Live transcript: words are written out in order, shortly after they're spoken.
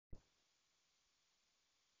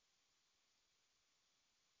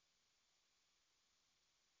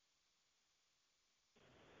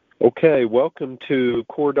Okay, welcome to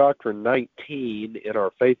Core Doctrine 19 in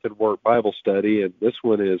our Faith and Work Bible study, and this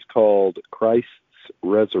one is called Christ's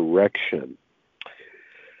Resurrection.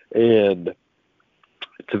 And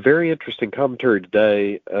it's a very interesting commentary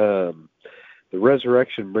today. The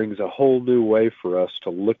resurrection brings a whole new way for us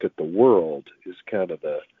to look at the world, is kind of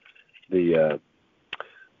the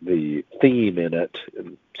theme in it.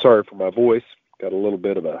 And sorry for my voice, got a little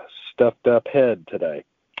bit of a stuffed up head today.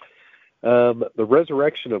 The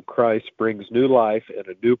resurrection of Christ brings new life and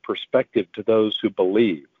a new perspective to those who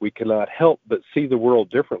believe. We cannot help but see the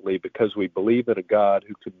world differently because we believe in a God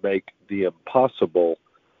who can make the impossible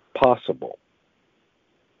possible.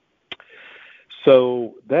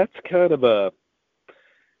 So that's kind of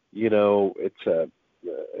it's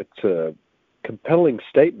a compelling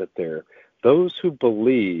statement there. Those who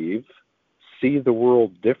believe see the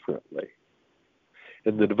world differently.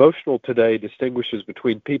 And the devotional today distinguishes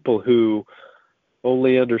between people who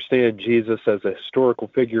only understand Jesus as a historical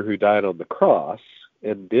figure who died on the cross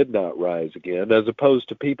and did not rise again, as opposed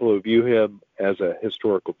to people who view him as a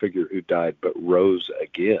historical figure who died but rose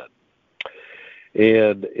again.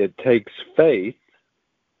 And it takes faith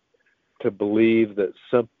to believe that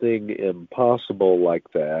something impossible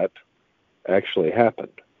like that actually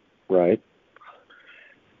happened, right?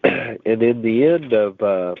 And in the end of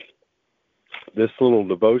this little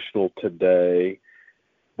devotional today,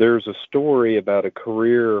 there's a story about a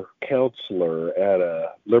career counselor at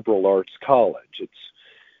a liberal arts college.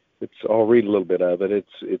 I'll read a little bit of it.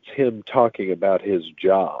 It's him talking about his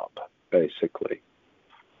job, basically.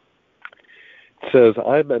 It says,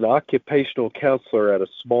 I'm an occupational counselor at a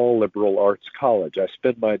small liberal arts college. I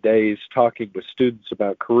spend my days talking with students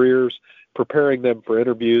about careers, preparing them for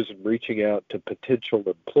interviews, and reaching out to potential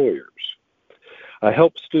employers. I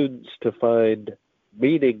help students to find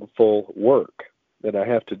meaningful work, and I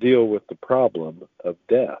have to deal with the problem of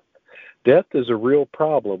death. Death is a real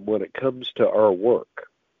problem when it comes to our work.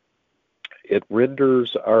 It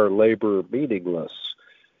renders our labor meaningless,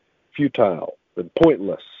 futile, and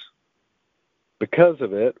pointless. Because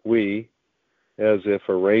of it, we, as if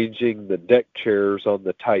arranging the deck chairs on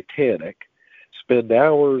the Titanic, spend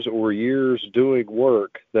hours or years doing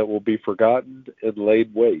work that will be forgotten and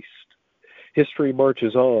laid waste. History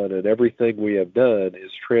marches on, and everything we have done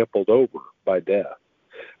is trampled over by death.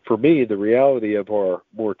 For me, the reality of our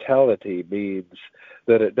mortality means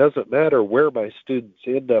that it doesn't matter where my students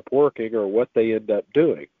end up working or what they end up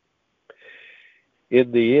doing.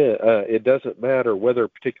 In the end, it doesn't matter whether a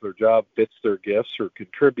particular job fits their gifts or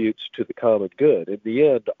contributes to the common good. In the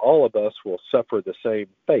end, all of us will suffer the same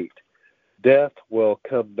fate. Death will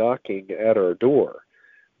come knocking at our door.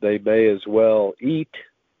 They may as well eat,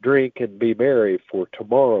 drink, and be merry, for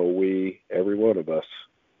tomorrow we, every one of us,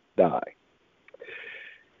 die.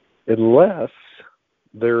 Unless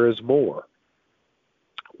there is more.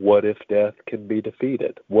 What if death can be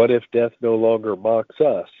defeated? What if death no longer mocks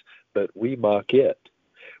us, but we mock it?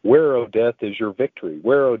 Where, O death, is your victory?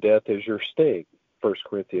 Where, O death, is your sting? 1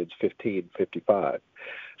 Corinthians 15:55.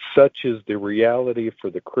 Such is the reality for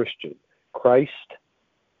the Christian. Christ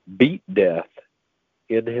beat death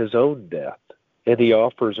in his own death, and he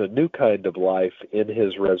offers a new kind of life in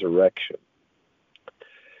his resurrection.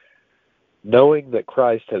 Knowing that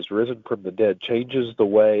Christ has risen from the dead changes the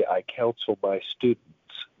way I counsel my students.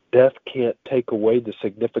 Death can't take away the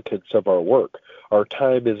significance of our work. Our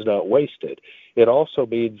time is not wasted. It also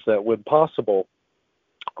means that when possible,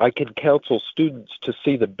 I can counsel students to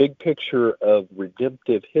see the big picture of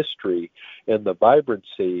redemptive history and the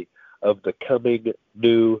vibrancy of the coming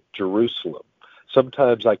new Jerusalem.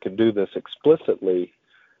 Sometimes I can do this explicitly,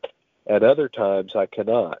 at other times I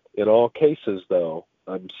cannot. In all cases, though,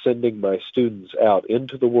 I'm sending my students out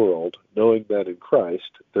into the world, knowing that in Christ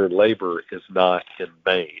their labor is not in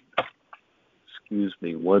vain. Excuse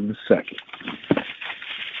me 1 second.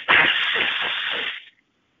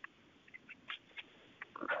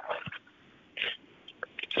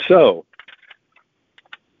 So,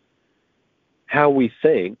 how we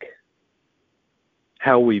think,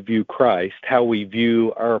 how we view Christ, how we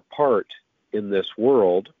view our part in this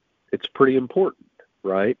world, it's pretty important,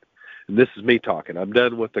 right? And this is me talking. I'm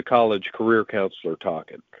done with the college career counselor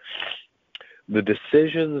talking. The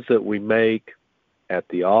decisions that we make at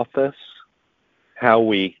the office, how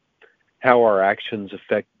our actions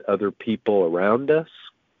affect other people around us,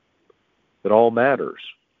 it all matters.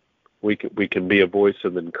 We can be a voice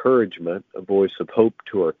of encouragement, a voice of hope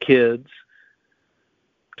to our kids,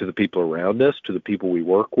 to the people around us, to the people we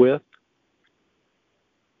work with.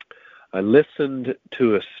 I listened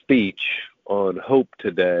to a speech on hope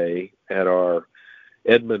today at our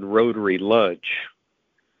Edmond Rotary lunch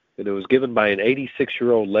and it was given by an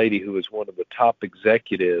 86-year-old lady who was one of the top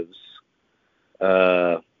executives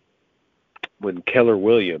when Keller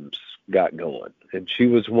Williams got going. And she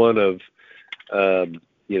was one of,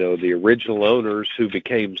 the original owners who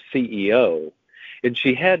became CEO. And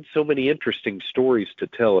she had so many interesting stories to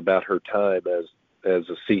tell about her time as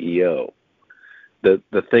a CEO.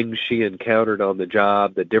 The things she encountered on the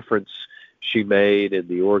job, the difference she made in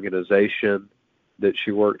the organization that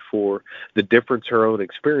she worked for, the difference her own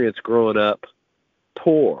experience growing up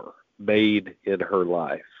poor made in her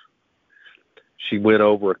life. She went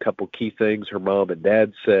over a couple key things her mom and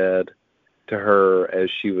dad said to her as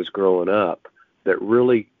she was growing up that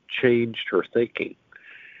really changed her thinking.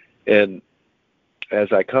 And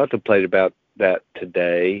as I contemplate about that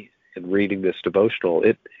today and reading this devotional,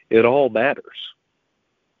 it all matters.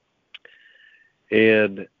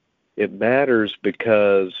 And it matters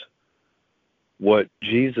because what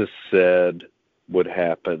Jesus said would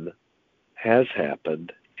happen has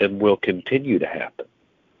happened and will continue to happen.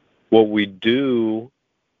 What we do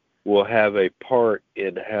will have a part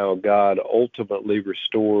in how God ultimately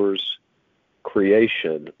restores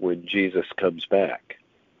creation when Jesus comes back.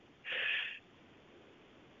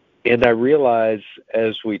 And I realize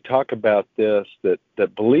as we talk about this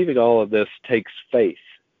that believing all of this takes faith.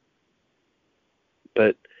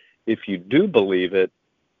 But if you do believe it,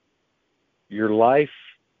 your life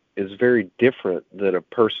is very different than a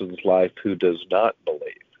person's life who does not believe.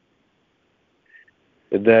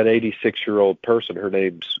 And that 86-year-old person, her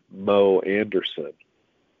name's Mo Anderson,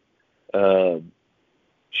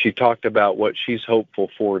 she talked about what she's hopeful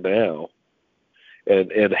for now.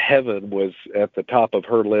 And heaven was at the top of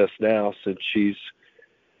her list now since she's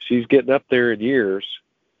getting up there in years.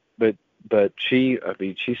 But she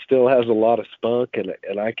still has a lot of spunk,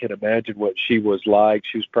 and I can imagine what she was like.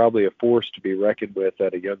 She was probably a force to be reckoned with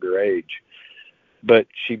at a younger age. But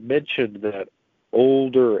she mentioned that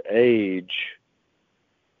older age,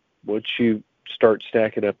 once you start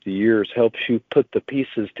stacking up the years, helps you put the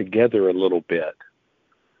pieces together a little bit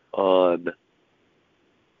on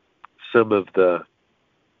some of the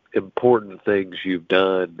important things you've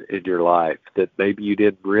done in your life that maybe you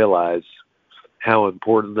didn't realize how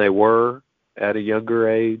important they were at a younger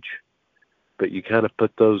age, but you kind of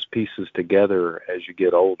put those pieces together as you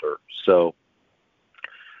get older. So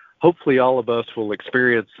hopefully all of us will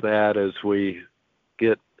experience that as we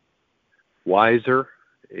get wiser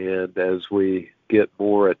and as we get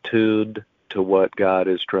more attuned to what God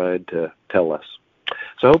is trying to tell us.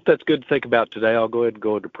 So I hope that's good to think about today. I'll go ahead and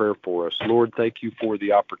go into prayer for us. Lord, thank you for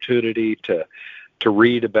the opportunity to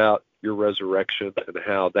read about your resurrection and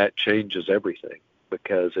how that changes everything,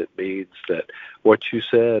 because it means that what you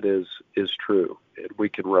said is true, and we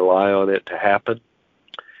can rely on it to happen.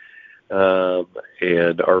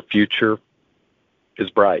 And our future is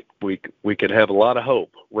bright. We can have a lot of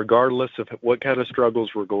hope, regardless of what kind of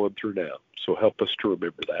struggles we're going through now. So help us to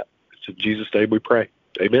remember that. It's in Jesus' name we pray.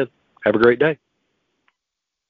 Amen. Have a great day.